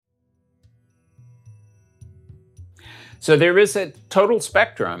So there is a total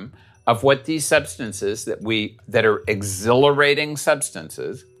spectrum of what these substances that are exhilarating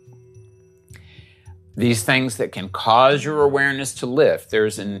substances, these things that can cause your awareness to lift.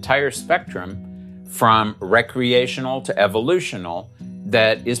 There's an entire spectrum from recreational to evolutional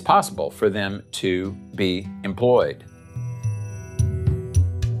that is possible for them to be employed.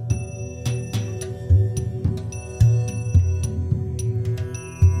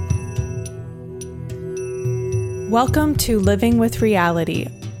 Welcome to Living with Reality,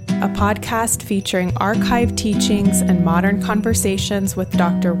 a podcast featuring archived teachings and modern conversations with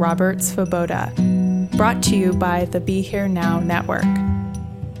Dr. Robert Svoboda, brought to you by the Be Here Now Network.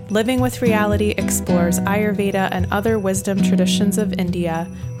 Living with Reality explores Ayurveda and other wisdom traditions of India,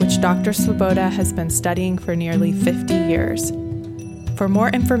 which Dr. Svoboda has been studying for nearly 50 years. For more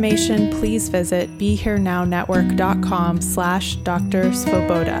information, please visit BeHereNowNetwork.com/Dr.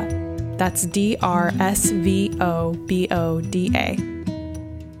 Svoboda. That's DRSVOBODA.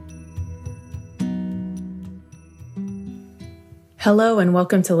 Hello and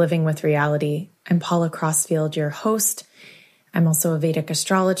welcome to Living with Reality. I'm Paula Crossfield, your host. I'm also a Vedic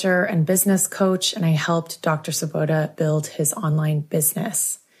astrologer and business coach, and I helped Dr. Svoboda build his online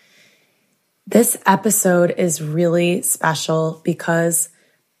business. This episode is really special because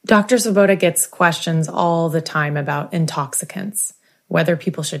Dr. Svoboda gets questions all the time about intoxicants, whether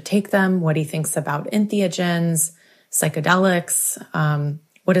people should take them, what he thinks about entheogens, psychedelics,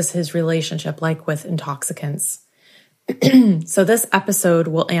 what is his relationship like with intoxicants. So this episode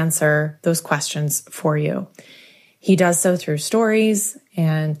will answer those questions for you. He does so through stories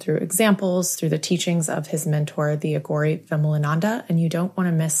and through examples, through the teachings of his mentor, the Aghori Vimalananda, and you don't want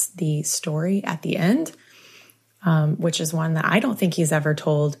to miss the story at the end, which is one that I don't think he's ever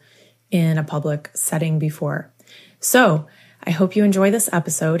told in a public setting before. So I hope you enjoy this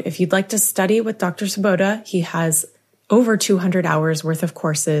episode. If you'd like to study with Dr. Svoboda, he has over 200 hours worth of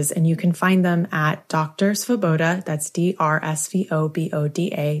courses, and you can find them at Dr. Svoboda, that's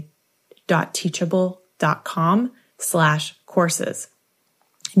DRSVOBODA.teachable.com/courses.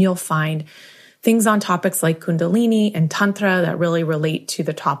 And you'll find things on topics like Kundalini and Tantra that really relate to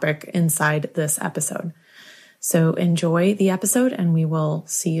the topic inside this episode. So enjoy the episode, and we will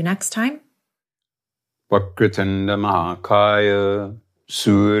see you next time. Vakratanda Mahakaya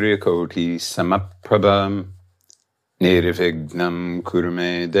Suryakoti Samaprabham Nirvignam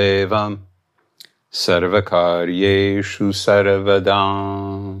Kurume Devam Sarvakaryeshu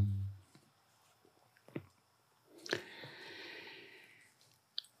Sarvadam.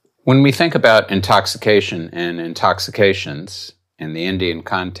 When we think about intoxication and intoxications in the Indian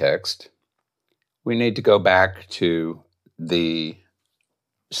context, we need to go back to the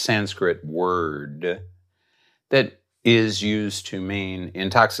Sanskrit word that is used to mean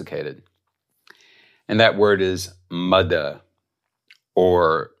intoxicated. And that word is mada,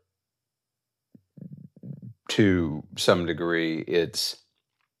 or to some degree, it's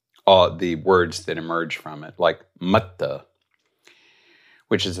all the words that emerge from it, like matta,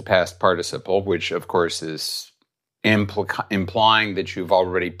 which is a past participle, which of course is implying that you've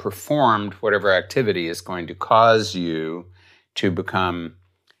already performed whatever activity is going to cause you to become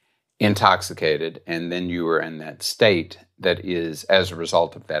intoxicated, and then you are in that state that is as a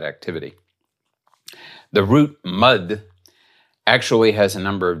result of that activity. The root mud actually has a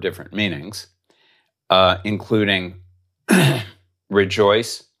number of different meanings, including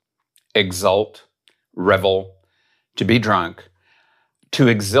rejoice, exult, revel, to be drunk, to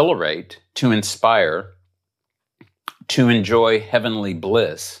exhilarate, to inspire, to enjoy heavenly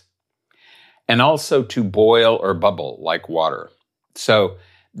bliss, and also to boil or bubble like water. So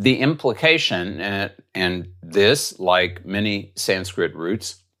the implication, and this, like many Sanskrit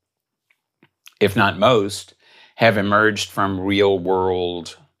roots, if not most, have emerged from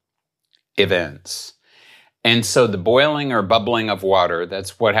real-world events. And so the boiling or bubbling of water,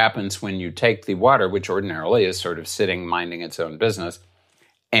 that's what happens when you take the water, which ordinarily is sort of sitting, minding its own business,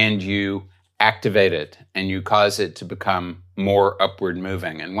 and you activate it, and you cause it to become more upward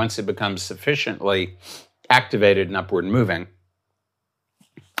moving. And once it becomes sufficiently activated and upward moving,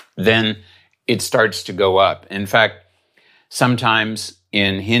 then it starts to go up. In fact, sometimes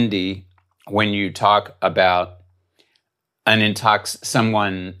in Hindi, when you talk about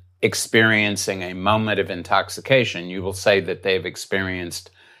someone experiencing a moment of intoxication, you will say that they've experienced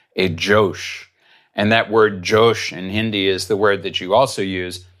a josh. And that word josh in Hindi is the word that you also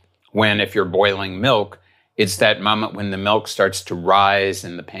use when, if you're boiling milk, it's that moment when the milk starts to rise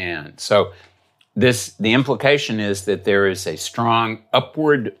in the pan. So the implication is that there is a strong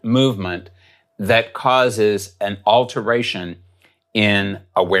upward movement that causes an alteration in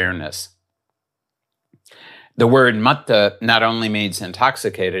awareness. The word matta not only means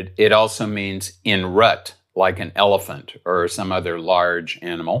intoxicated, it also means in rut, like an elephant or some other large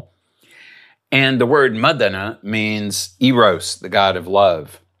animal. And the word madana means eros, the god of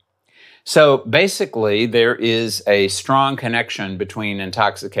love. So basically, there is a strong connection between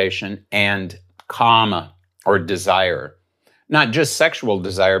intoxication and kama, or desire. Not just sexual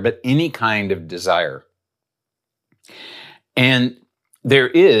desire, but any kind of desire. And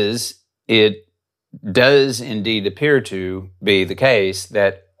it does indeed appear to be the case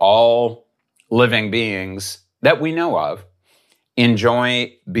that all living beings that we know of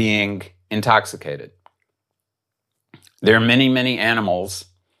enjoy being intoxicated. There are many, many animals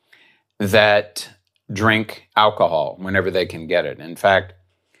that drink alcohol whenever they can get it. In fact,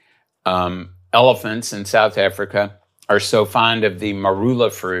 elephants in South Africa are so fond of the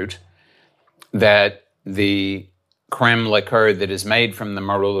marula fruit that the creme liqueur that is made from the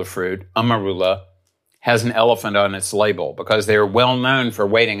marula fruit, amarula, has an elephant on its label because they are well known for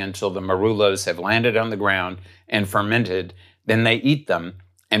waiting until the marulas have landed on the ground and fermented. Then they eat them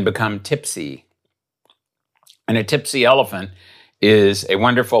and become tipsy. And a tipsy elephant is a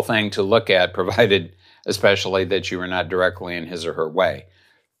wonderful thing to look at, provided especially that you are not directly in his or her way.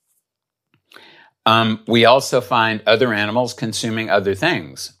 We also find other animals consuming other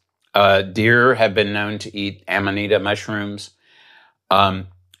things. Deer have been known to eat amanita mushrooms.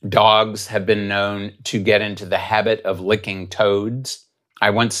 Dogs have been known to get into the habit of licking toads.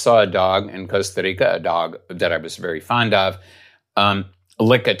 I once saw a dog in Costa Rica, a dog that I was very fond of,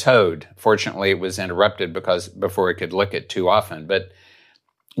 lick a toad. Fortunately, it was interrupted before it could lick it too often. But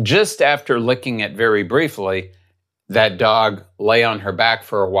just after licking it very briefly, that dog lay on her back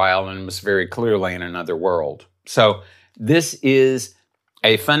for a while and was very clearly in another world. So this is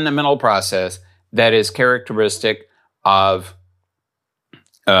a fundamental process that is characteristic of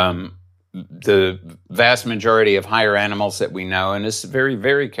the vast majority of higher animals that we know, and is very,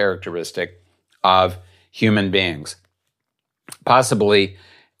 very characteristic of human beings. Possibly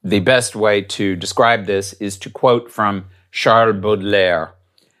the best way to describe this is to quote from Charles Baudelaire,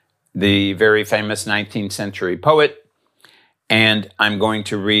 the very famous 19th century poet. And I'm going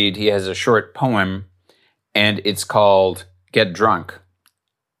to read, he has a short poem, and it's called Get Drunk.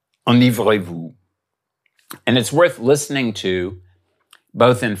 Enivrez-vous. And it's worth listening to,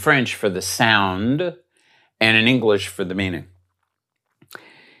 both in French for the sound and in English for the meaning.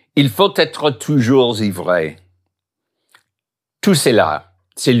 Il faut être toujours ivré. Tout cela,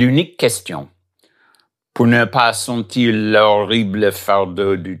 c'est l'unique question. Pour ne pas sentir l'horrible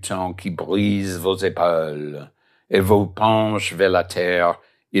fardeau du temps qui brise vos épaules et vous penche vers la terre,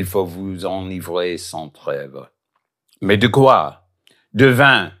 il faut vous enivrer sans trêve. Mais de quoi? De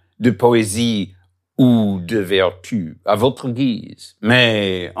vin, de poésie ou de vertu, à votre guise.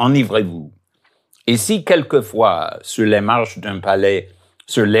 Mais enivrez-vous. Et si quelquefois, sur les marches d'un palais,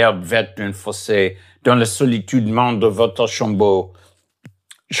 sur l'herbe verte d'un fossé, dans la solitude de votre chambre,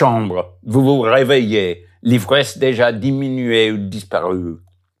 vous vous réveillez, l'ivresse déjà diminuée ou disparue.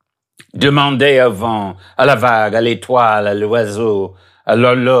 Demandez au vent, à la vague, à l'étoile, à l'oiseau, à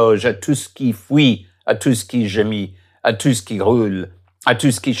l'horloge, à tout ce qui fuit, à tout ce qui gémit, à tout ce qui roule, à tout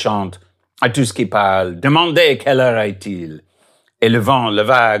ce qui chante, à tout ce qui parle. Demandez quelle heure est-il. Et le vent, la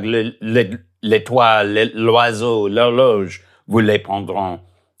vague, l'étoile, l'oiseau, l'horloge vous les prendront.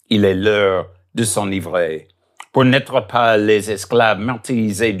 Il est l'heure de s'enivrer. Pour n'être pas les esclaves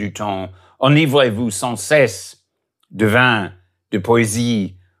martyrisés du temps, enivrez-vous sans cesse de vin, de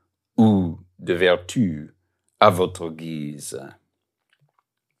poésie ou de vertu à votre guise.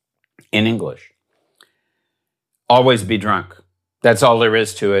 In English, always be drunk. That's all there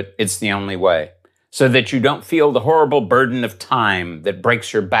is to it. It's the only way. So that you don't feel the horrible burden of time that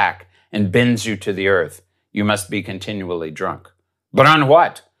breaks your back and bends you to the earth, you must be continually drunk. But on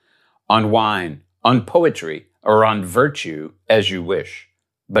what? On wine, on poetry, or on virtue, as you wish.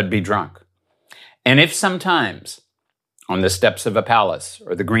 But be drunk. And if sometimes, on the steps of a palace,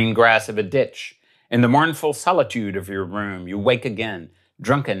 or the green grass of a ditch, in the mournful solitude of your room, you wake again,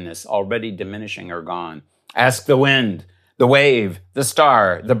 drunkenness already diminishing or gone, ask the wind, the wave, the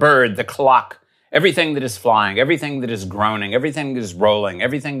star, the bird, the clock, everything that is flying, everything that is groaning, everything that is rolling,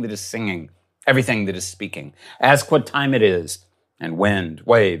 everything that is singing, everything that is speaking. Ask what time it is, and wind,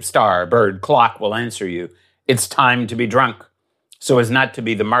 wave, star, bird, clock will answer you. It's time to be drunk, so as not to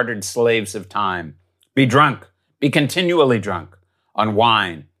be the martyred slaves of time. Be drunk, be continually drunk, on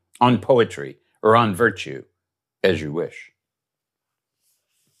wine, on poetry, or on virtue, as you wish.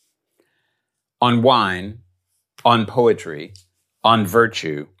 On wine, on poetry, on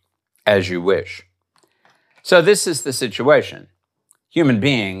virtue, as you wish. So this is the situation. Human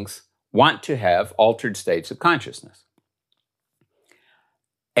beings want to have altered states of consciousness.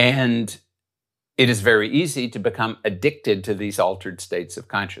 And it is very easy to become addicted to these altered states of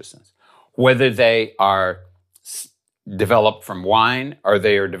consciousness, whether they are developed from wine, or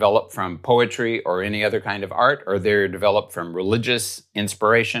they are developed from poetry or any other kind of art, or they're developed from religious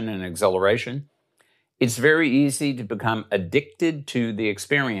inspiration and exhilaration. It's very easy to become addicted to the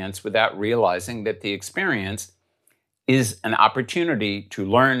experience without realizing that the experience is an opportunity to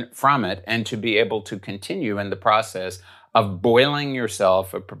learn from it and to be able to continue in the process of boiling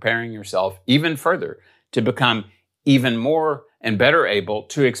yourself, of preparing yourself even further to become even more and better able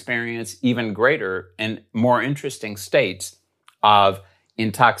to experience even greater and more interesting states of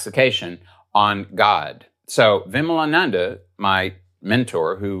intoxication on God. So Vimalananda, my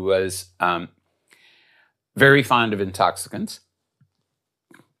mentor, who was very fond of intoxicants,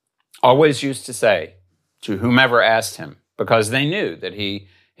 always used to say to whomever asked him, because they knew that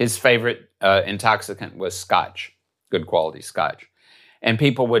his favorite intoxicant was scotch, good quality scotch. And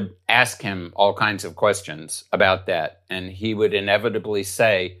people would ask him all kinds of questions about that. And he would inevitably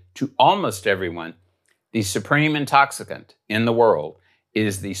say to almost everyone, the supreme intoxicant in the world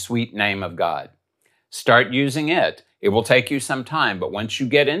is the sweet name of God. Start using it. It will take you some time, but once you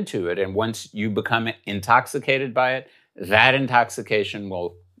get into it and once you become intoxicated by it, that intoxication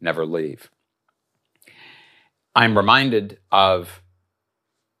will never leave. I'm reminded of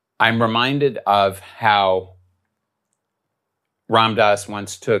how Ram Dass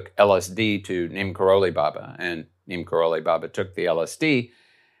once took LSD to Neem Karoli Baba, and Neem Karoli Baba took the LSD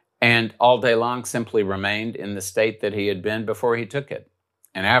and all day long simply remained in the state that he had been before he took it.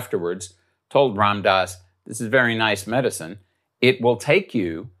 And afterwards told Ram Dass, this is very nice medicine. It will take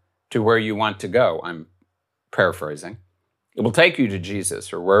you to where you want to go. I'm paraphrasing. It will take you to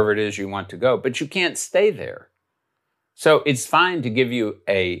Jesus or wherever it is you want to go, but you can't stay there. So it's fine to give you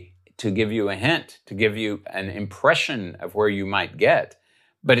a hint, to give you an impression of where you might get,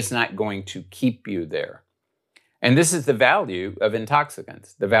 but it's not going to keep you there. And this is the value of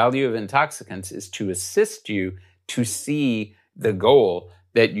intoxicants. The value of intoxicants is to assist you to see the goal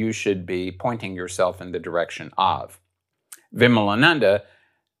that you should be pointing yourself in the direction of. Vimalananda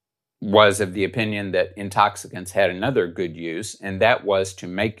was of the opinion that intoxicants had another good use, and that was to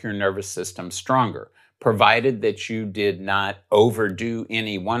make your nervous system stronger, provided that you did not overdo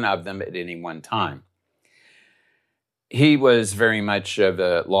any one of them at any one time. He was very much of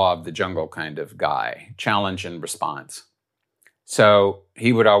the law of the jungle kind of guy, challenge and response. So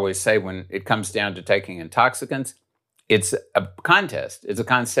he would always say when it comes down to taking intoxicants, it's a contest. It's a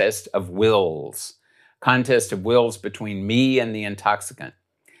contest of wills. Contest of wills between me and the intoxicant.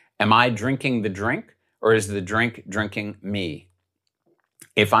 Am I drinking the drink, or is the drink drinking me?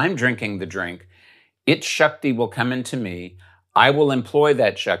 If I'm drinking the drink, its Shakti will come into me. I will employ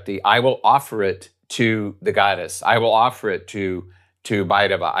that Shakti. I will offer it to the goddess. I will offer it to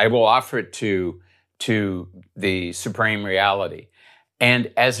Bhairava. I will offer it to the supreme reality.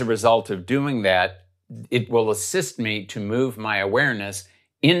 And as a result of doing that, it will assist me to move my awareness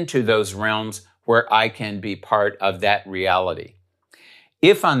into those realms where I can be part of that reality.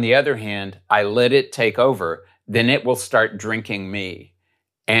 If, on the other hand, I let it take over, then it will start drinking me.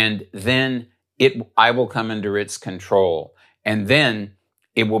 And then I will come under its control. And then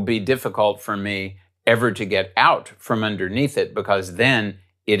it will be difficult for me ever to get out from underneath it, because then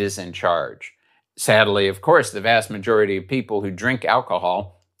it is in charge. Sadly, of course, the vast majority of people who drink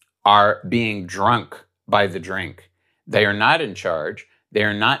alcohol are being drunk by the drink. They are not in charge. They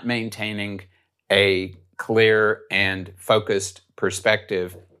are not maintaining a clear and focused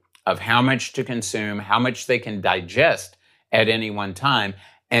perspective of how much to consume, how much they can digest at any one time,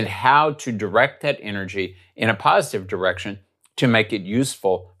 and how to direct that energy in a positive direction to make it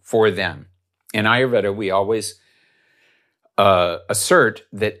useful for them. In Ayurveda, we always assert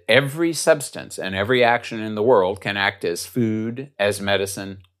that every substance and every action in the world can act as food, as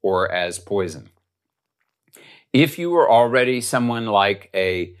medicine, or as poison. If you were already someone like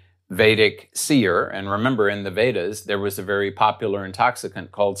a Vedic seer, and remember in the Vedas, there was a very popular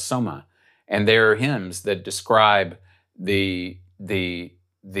intoxicant called Soma, and there are hymns that describe the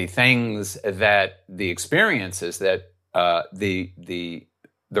things that, the experiences that the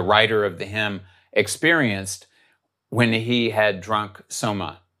writer of the hymn experienced when he had drunk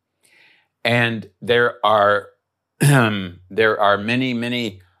Soma. And there are many,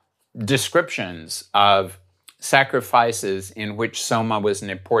 many descriptions of sacrifices in which Soma was an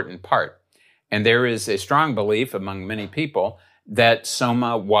important part. And there is a strong belief among many people that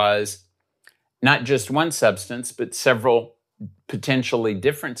Soma was not just one substance, but several potentially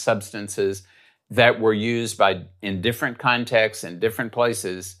different substances that were used in different contexts and different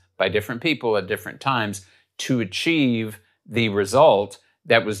places by different people at different times to achieve the result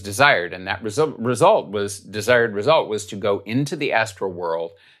that was desired. And that desired result was to go into the astral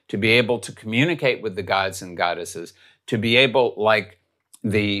world, to be able to communicate with the gods and goddesses, to be able, like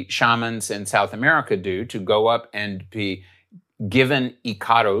the shamans in South America do, to go up and be given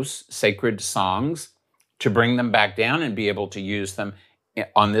icaros, sacred songs, to bring them back down and be able to use them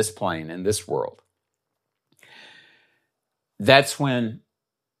on this plane, in this world. That's when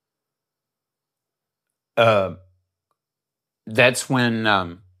an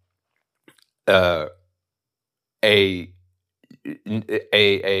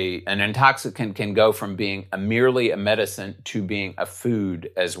intoxicant can go from being merely a medicine to being a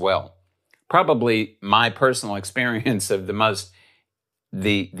food as well. Probably my personal experience of the most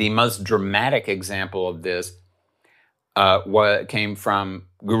dramatic example of this came from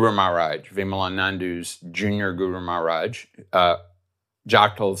Guru Maharaj, Vimalananda's junior Guru Maharaj,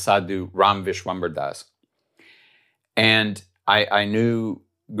 Jaktal Sadhu Ram Vishwambar Das. And I knew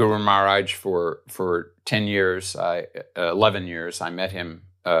Guru Maharaj for 10 years, 11 years. I met him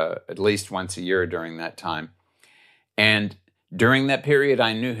at least once a year during that time. And during that period,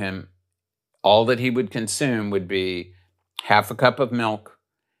 I knew him. All that he would consume would be half a cup of milk,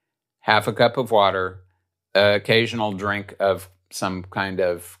 half a cup of water, occasional drink of some kind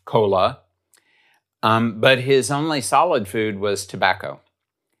of cola. But his only solid food was tobacco.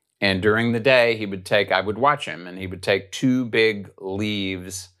 And during the day, I would watch him, and he would take 2 big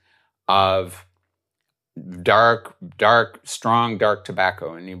leaves of strong dark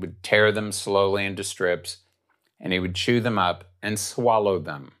tobacco, and he would tear them slowly into strips, and he would chew them up and swallow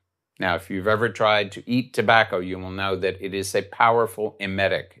them. Now, if you've ever tried to eat tobacco, you will know that it is a powerful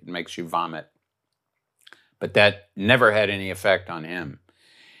emetic. It makes you vomit. But that never had any effect on him.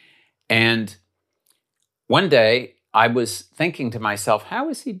 And one day, I was thinking to myself, how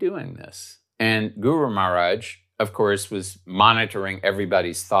is he doing this? And Guru Maharaj, of course, was monitoring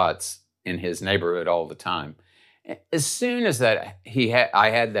everybody's thoughts in his neighborhood all the time. As soon as I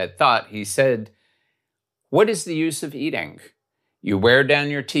had that thought, he said, "What is the use of eating? You wear down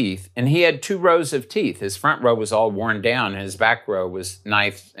your teeth." And he had 2 rows of teeth. His front row was all worn down, and his back row was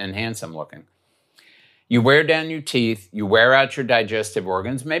nice and handsome looking. You wear down your teeth, you wear out your digestive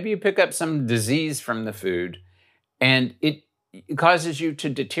organs, maybe you pick up some disease from the food, and it causes you to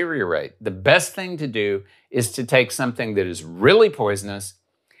deteriorate. The best thing to do is to take something that is really poisonous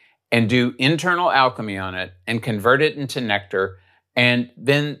and do internal alchemy on it and convert it into nectar, and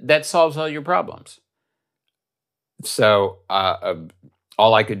then that solves all your problems. So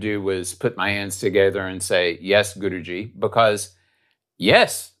all I could do was put my hands together and say, yes, Guruji, because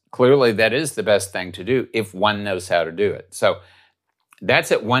yes, clearly that is the best thing to do if one knows how to do it. So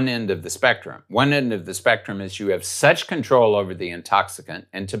that's at one end of the spectrum. One end of the spectrum is you have such control over the intoxicant,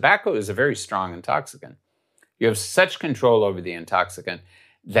 and tobacco is a very strong intoxicant. You have such control over the intoxicant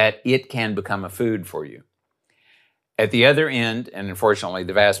that it can become a food for you. At the other end, and unfortunately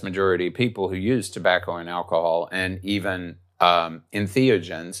the vast majority of people who use tobacco and alcohol and even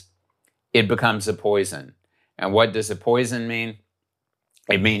entheogens, it becomes a poison. And what does a poison mean?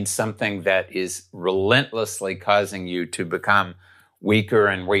 It means something that is relentlessly causing you to become weaker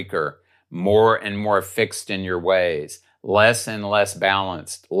and weaker, more and more fixed in your ways, less and less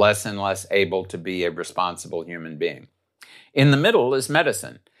balanced, less and less able to be a responsible human being. In the middle is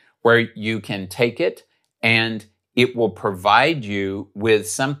medicine, where you can take it and it will provide you with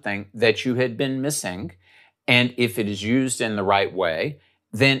something that you had been missing. And if it is used in the right way,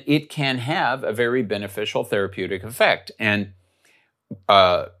 then it can have a very beneficial therapeutic effect. And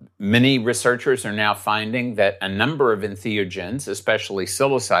many researchers are now finding that a number of entheogens, especially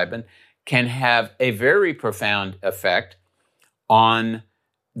psilocybin, can have a very profound effect on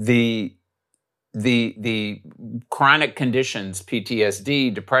the chronic conditions,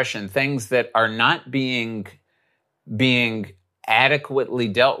 PTSD, depression, things that are not being adequately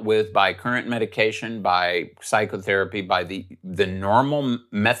dealt with by current medication, by psychotherapy, by the normal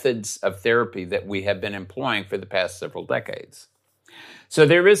methods of therapy that we have been employing for the past several decades. So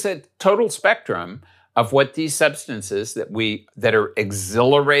there is a total spectrum of what these substances that are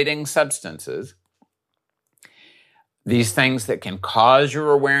exhilarating substances, these things that can cause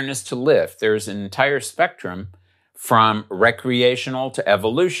your awareness to lift. There's an entire spectrum from recreational to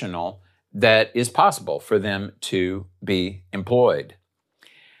evolutional that is possible for them to be employed.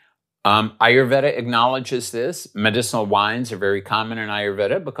 Ayurveda acknowledges this. Medicinal wines are very common in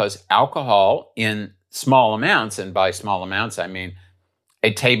Ayurveda because alcohol in small amounts, and by small amounts I mean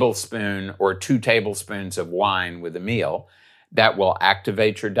a tablespoon or 2 tablespoons of wine with a meal, that will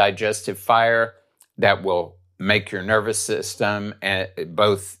activate your digestive fire, that will make your nervous system,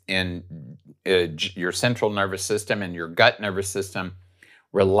 both in your central nervous system and your gut nervous system,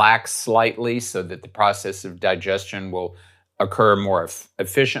 relax slightly so that the process of digestion will occur more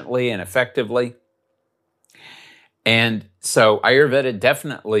efficiently and effectively. And so Ayurveda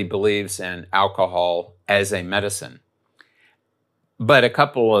definitely believes in alcohol as a medicine. But a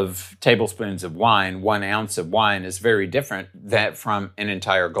couple of tablespoons of wine, 1 ounce of wine, is very different from an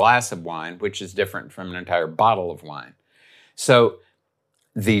entire glass of wine, which is different from an entire bottle of wine. So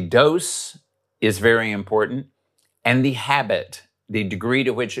the dose is very important, and the habit, the degree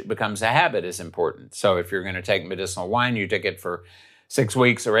to which it becomes a habit, is important. So if you're going to take medicinal wine, you take it for 6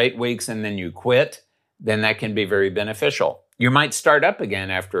 weeks or 8 weeks, and then you quit, then that can be very beneficial. You might start up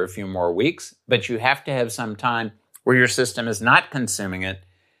again after a few more weeks, but you have to have some time where your system is not consuming it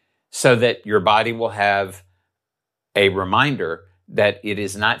so that your body will have a reminder that it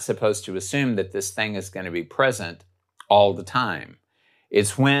is not supposed to assume that this thing is going to be present all the time.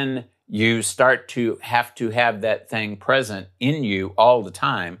 It's when you start to have that thing present in you all the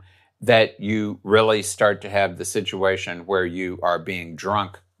time that you really start to have the situation where you are being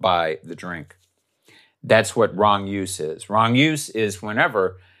drunk by the drink. That's what wrong use is. Wrong use is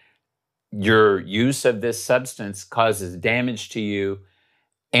whenever your use of this substance causes damage to you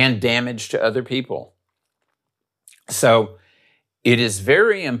and damage to other people. So it is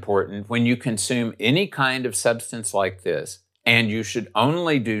very important when you consume any kind of substance like this, and you should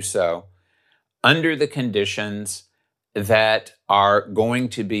only do so under the conditions that are going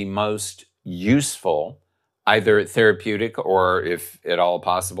to be most useful, either therapeutic or, if at all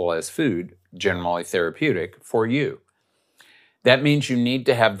possible, as food, generally therapeutic for you. That means you need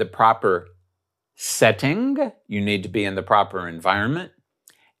to have the proper setting, you need to be in the proper environment,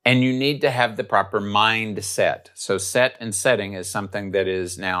 and you need to have the proper mindset. So set and setting is something that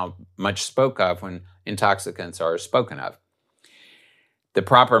is now much spoke of when intoxicants are spoken of. The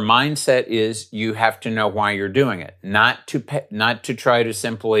proper mindset is you have to know why you're doing it, not to try to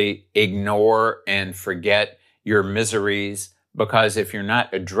simply ignore and forget your miseries, because if you're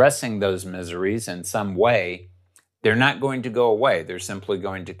not addressing those miseries in some way, they're not going to go away. They're simply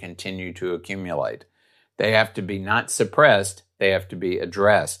going to continue to accumulate. They have to be not suppressed, they have to be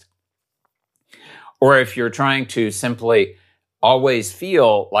addressed. Or if you're trying to simply always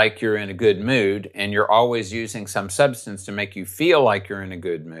feel like you're in a good mood and you're always using some substance to make you feel like you're in a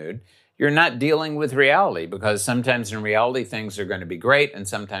good mood, you're not dealing with reality, because sometimes in reality things are going to be great and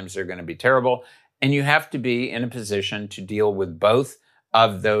sometimes they're going to be terrible. And you have to be in a position to deal with both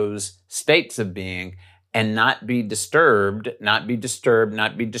of those states of being and not be disturbed, not be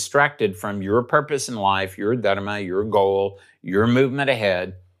distracted from your purpose in life, your dharma, your goal, your movement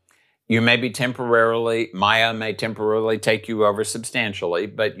ahead. You may be Maya may temporarily take you over substantially,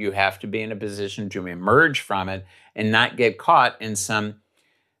 but you have to be in a position to emerge from it and not get caught in some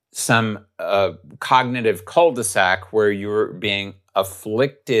cognitive cul-de-sac where you're being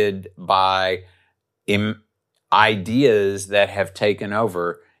afflicted by ideas that have taken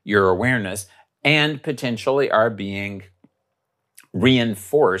over your awareness and potentially are being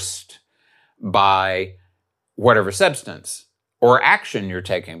reinforced by whatever substance or action you're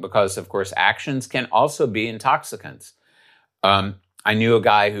taking, because, of course, actions can also be intoxicants. I knew a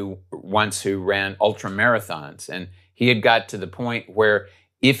guy who ran ultra marathons, and he had got to the point where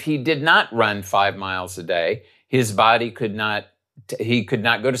if he did not run 5 miles a day, his body could not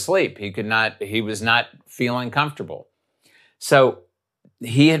go to sleep. He was not feeling comfortable. So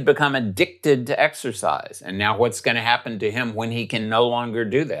he had become addicted to exercise. And now what's going to happen to him when he can no longer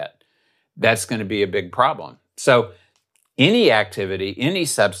do that? That's going to be a big problem. So any activity, any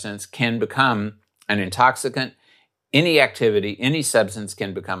substance can become an intoxicant. Any activity, any substance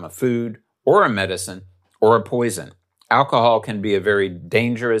can become a food or a medicine or a poison. Alcohol can be a very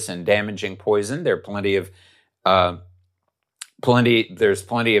dangerous and damaging poison. There's plenty of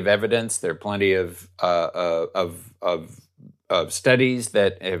evidence. There are plenty of studies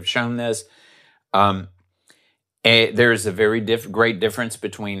that have shown this. There's a very great difference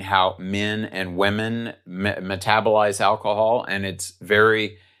between how men and women metabolize alcohol, and it's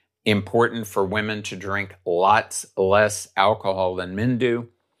very important for women to drink lots less alcohol than men do.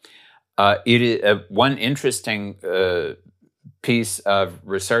 It is one interesting piece of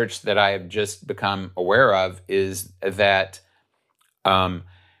research that I have just become aware of is that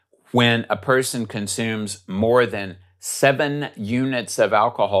when a person consumes more than 7 units of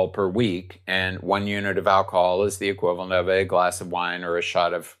alcohol per week, and 1 unit of alcohol is the equivalent of a glass of wine or a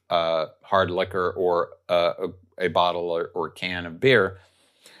shot of hard liquor or a bottle or can of beer.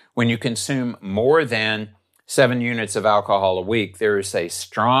 When you consume more than 7 units of alcohol a week, there is a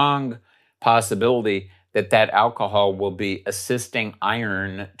strong possibility that alcohol will be assisting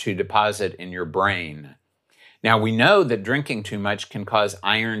iron to deposit in your brain. Now, we know that drinking too much can cause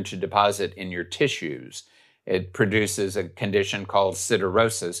iron to deposit in your tissues. It produces a condition called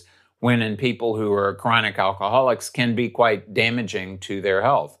siderosis, when in people who are chronic alcoholics can be quite damaging to their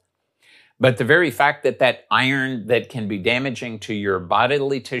health. But the very fact that iron that can be damaging to your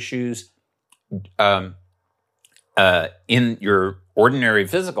bodily tissues in your ordinary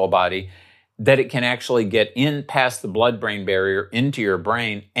physical body, that it can actually get in past the blood-brain barrier into your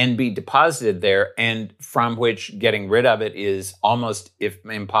brain and be deposited there, and from which getting rid of it is almost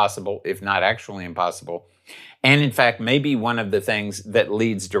impossible, if not actually impossible. And in fact, maybe one of the things that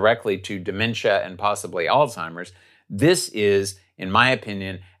leads directly to dementia and possibly Alzheimer's. This is, in my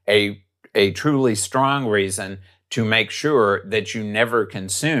opinion, a truly strong reason to make sure that you never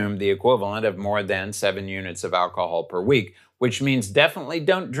consume the equivalent of more than 7 units of alcohol per week, which means definitely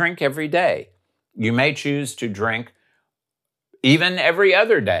don't drink every day. You may choose to drink even every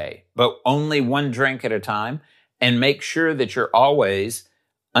other day, but only 1 drink at a time, and make sure that you're always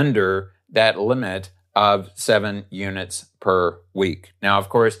under that limit of 7 units per week. Now, of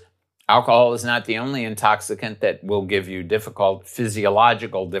course, alcohol is not the only intoxicant that will give you difficult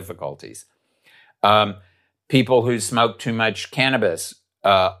physiological difficulties. People who smoke too much cannabis,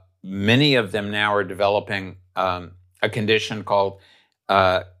 many of them now are developing a condition called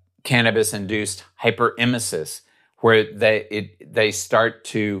cannabis-induced hyperemesis, where they start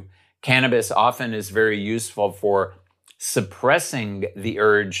to, cannabis often is very useful for suppressing the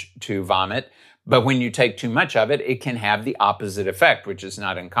urge to vomit, but when you take too much of it, it can have the opposite effect, which is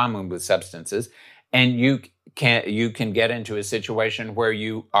not uncommon with substances, and you can get into a situation where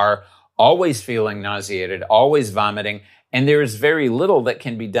you are always feeling nauseated, always vomiting, and there is very little that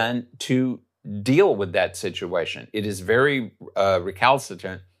can be done to deal with that situation. It is very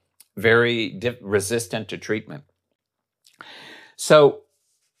recalcitrant, very resistant to treatment. So,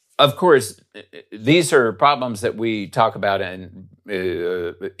 of course, these are problems that we talk about in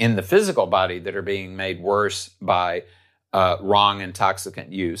the physical body that are being made worse by wrong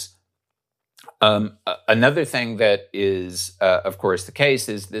intoxicant use. Another thing that is, of course, the case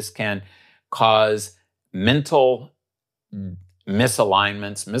is this can cause mental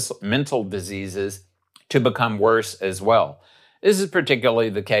misalignments, mental diseases to become worse as well. This is particularly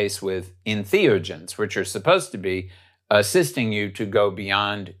the case with entheogens, which are supposed to be assisting you to go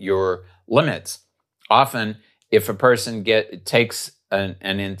beyond your limits. Often, if a person takes an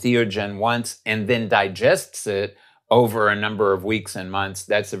entheogen once and then digests it over a number of weeks and months,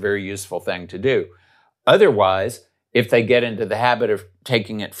 that's a very useful thing to do. Otherwise, if they get into the habit of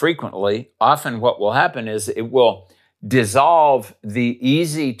taking it frequently, often what will happen is it will dissolve the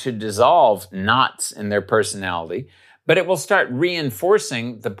easy-to-dissolve knots in their personality, but it will start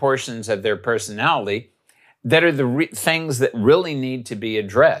reinforcing the portions of their personality that are the things that really need to be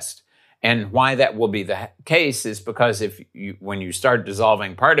addressed. And why that will be the case is because when you start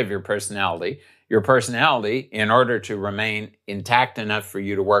dissolving part of your personality, in order to remain intact enough for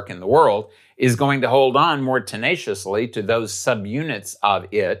you to work in the world, is going to hold on more tenaciously to those subunits of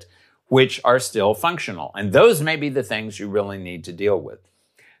it which are still functional. And those may be the things you really need to deal with.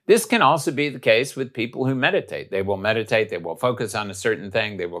 This can also be the case with people who meditate. They will meditate, they will focus on a certain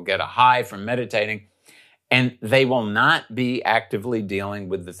thing, they will get a high from meditating, and they will not be actively dealing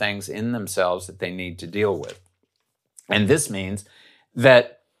with the things in themselves that they need to deal with. And this means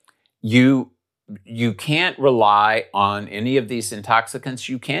that you can't rely on any of these intoxicants.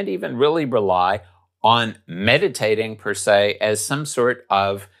 You can't even really rely on meditating per se as some sort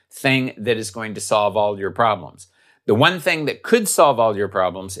of thing that is going to solve all your problems. The one thing that could solve all your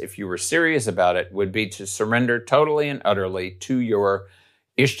problems, if you were serious about it, would be to surrender totally and utterly to your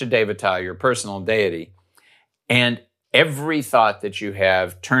Ishtadevata, your personal deity, and every thought that you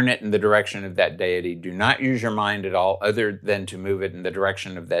have, turn it in the direction of that deity. Do not use your mind at all other than to move it in the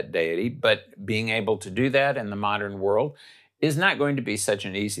direction of that deity. But being able to do that in the modern world is not going to be such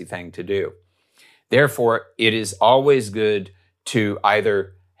an easy thing to do. Therefore, it is always good to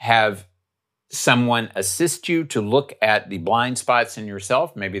either have someone assist you to look at the blind spots in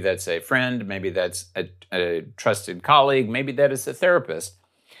yourself. Maybe that's a friend, maybe that's a trusted colleague, maybe that is a therapist.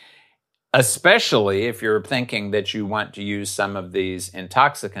 Especially if you're thinking that you want to use some of these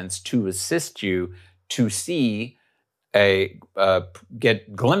intoxicants to assist you to see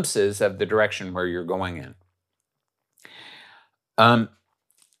get glimpses of the direction where you're going in.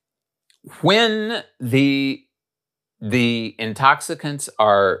 When the intoxicants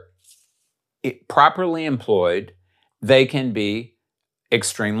are properly employed, they can be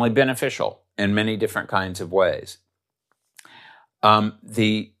extremely beneficial in many different kinds of ways.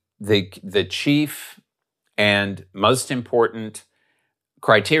 The chief and most important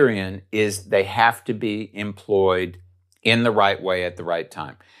criterion is they have to be employed in the right way at the right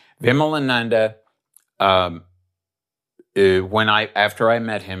time. Vimalananda, after I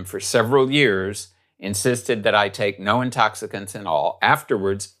met him for several years, insisted that I take no intoxicants at all.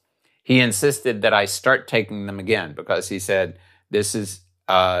 Afterwards, he insisted that I start taking them again because he said, this has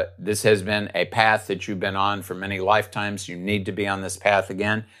been a path that you've been on for many lifetimes. You need to be on this path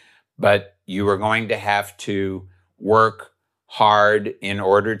again, but you are going to have to work hard in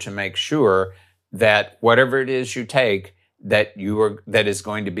order to make sure that whatever it is you take that is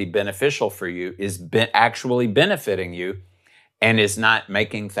going to be beneficial for you is actually benefiting you and is not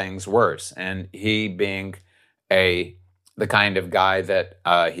making things worse. And he, being the kind of guy that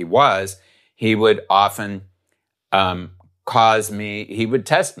he would often he would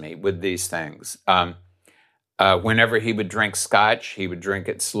test me with these things. Whenever he would drink scotch, he would drink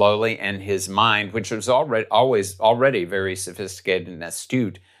it slowly, and his mind, which was already very sophisticated and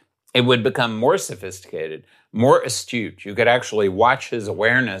astute, it would become more sophisticated, more astute. You could actually watch his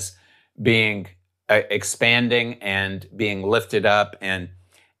awareness being expanding and being lifted up and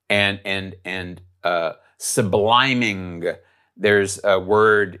subliming. There's a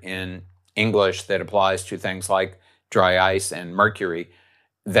word in English that applies to things like dry ice and mercury,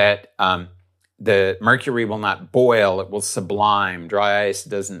 that the mercury will not boil, it will sublime. Dry ice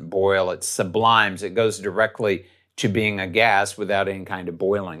doesn't boil, it sublimes. It goes directly to being a gas without any kind of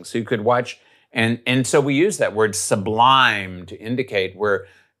boiling. So you could watch, and so we use that word sublime to indicate where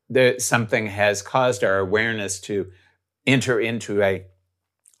something has caused our awareness to enter into a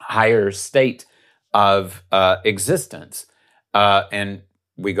higher state of existence. And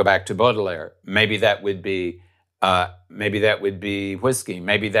we go back to Baudelaire. Maybe that would be whiskey.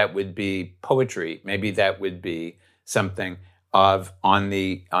 Maybe that would be poetry. Maybe that would be something on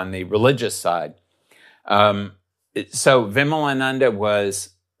the religious side. So Vimalananda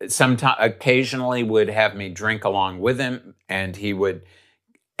occasionally would have me drink along with him, and he would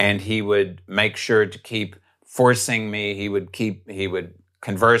make sure to keep forcing me. He would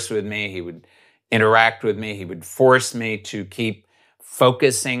converse with me. He would interact with me. He would force me to keep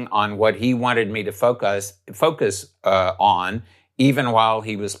focusing on what he wanted me to focus on, even while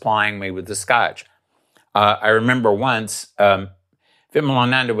he was plying me with the scotch. I remember once,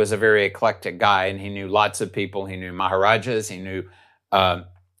 Vimalananda was a very eclectic guy, and he knew lots of people. He knew Maharajas. He knew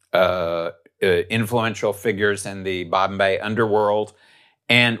influential figures in the Bombay underworld.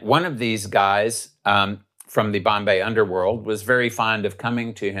 And one of these guys from the Bombay underworld was very fond of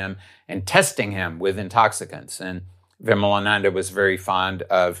coming to him and testing him with intoxicants. And Vimalananda was very fond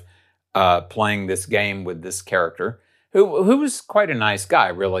of playing this game with this character, who was quite a nice guy,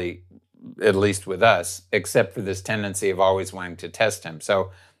 really, at least with us, except for this tendency of always wanting to test him.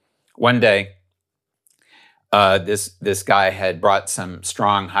 So one day, this guy had brought some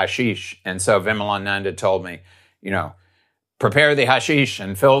strong hashish, and so Vimalananda told me, prepare the hashish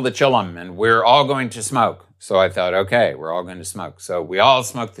and fill the chillum, and we're all going to smoke. So I thought, okay, we're all going to smoke. So we all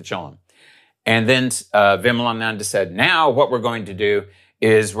smoked the chillum. And then Vimalananda said, now what we're going to do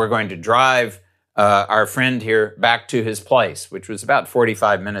is we're going to drive our friend here back to his place, which was about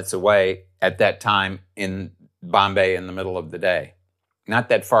 45 minutes away at that time in Bombay in the middle of the day. Not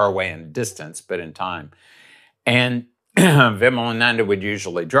that far away in distance, but in time. And Vimalananda would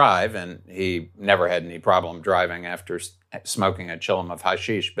usually drive, and he never had any problem driving after smoking a chillum of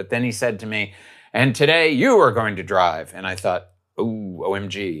hashish. But then he said to me, and today you are going to drive. And I thought, ooh,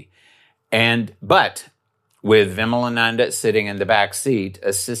 OMG. But with Vimalananda sitting in the back seat,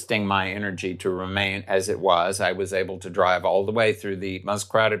 assisting my energy to remain as it was, I was able to drive all the way through the most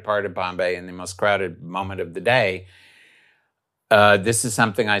crowded part of Bombay in the most crowded moment of the day. This is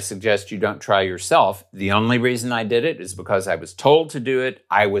something I suggest you don't try yourself. The only reason I did it is because I was told to do it.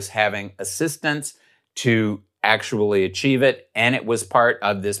 I was having assistance to actually achieve it, and it was part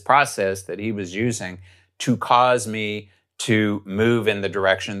of this process that he was using to cause me to move in the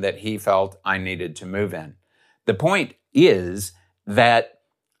direction that he felt I needed to move in. The point is that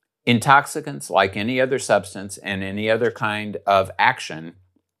intoxicants, like any other substance and any other kind of action,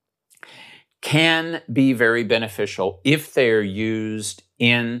 can be very beneficial if they are used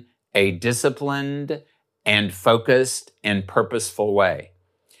in a disciplined and focused and purposeful way.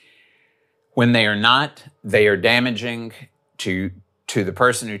 When they are not, they are damaging to the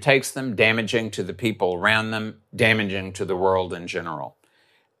person who takes them, damaging to the people around them, damaging to the world in general.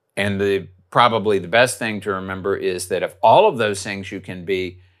 And probably the best thing to remember is that if all of those things you can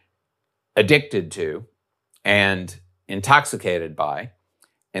be addicted to and intoxicated by,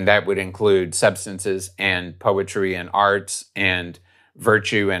 and that would include substances and poetry and arts and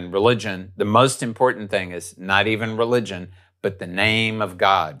virtue, and religion. The most important thing is not even religion, but the name of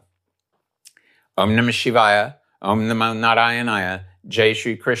God. Om Namah Shivaya, Om Namo Narayanaya, Jai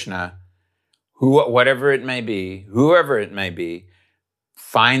Shri Krishna, whatever it may be, whoever it may be,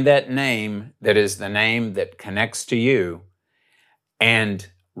 find that name that is the name that connects to you and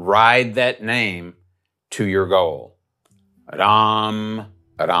ride that name to your goal. Ram,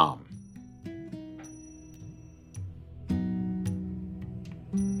 Ram.